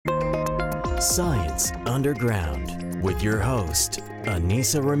Science Underground with your host,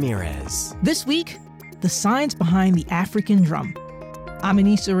 Anissa Ramirez. This week, the science behind the African drum. I'm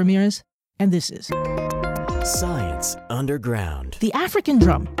Anissa Ramirez, and this is Science Underground. The African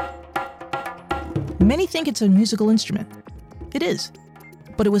drum. Many think it's a musical instrument. It is.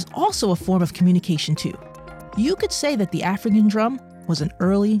 But it was also a form of communication too. You could say that the African drum was an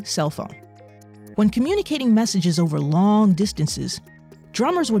early cell phone. When communicating messages over long distances,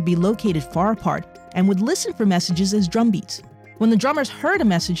 drummers would be located far apart and would listen for messages as drum beats. When the drummers heard a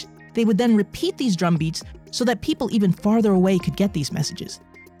message, they would then repeat these drum beats so that people even farther away could get these messages.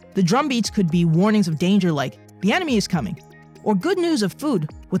 The drum beats could be warnings of danger like, "The enemy is coming," or good news of food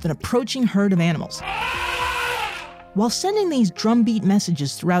with an approaching herd of animals. While sending these drum beat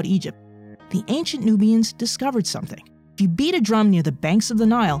messages throughout Egypt, the ancient Nubians discovered something. If you beat a drum near the banks of the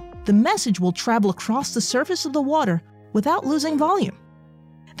Nile, the message will travel across the surface of the water without losing volume.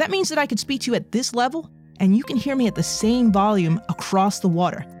 That means that I could speak to you at this level, and you can hear me at the same volume across the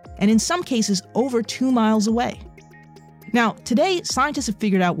water, and in some cases over 2 miles away. Now, today, scientists have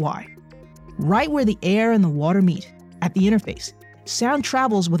figured out why. Right where the air and the water meet, at the interface, sound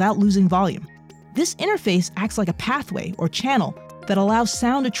travels without losing volume. This interface acts like a pathway or channel that allows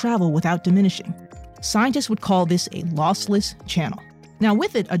sound to travel without diminishing. Scientists would call this a lossless channel. Now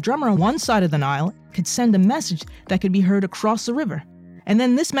with it, a drummer on one side of the Nile could send a message that could be heard across the river, and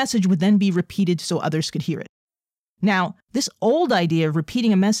then this message would then be repeated so others could hear it. Now, this old idea of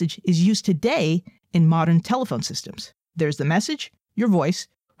repeating a message is used today in modern telephone systems. There's the message, your voice,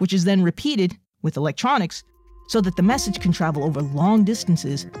 which is then repeated with electronics so that the message can travel over long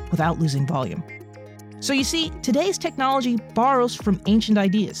distances without losing volume. So you see, today's technology borrows from ancient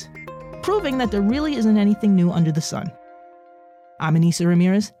ideas, proving that there really isn't anything new under the sun. I'm Anissa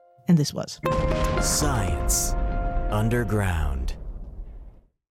Ramirez, and this was Science Underground.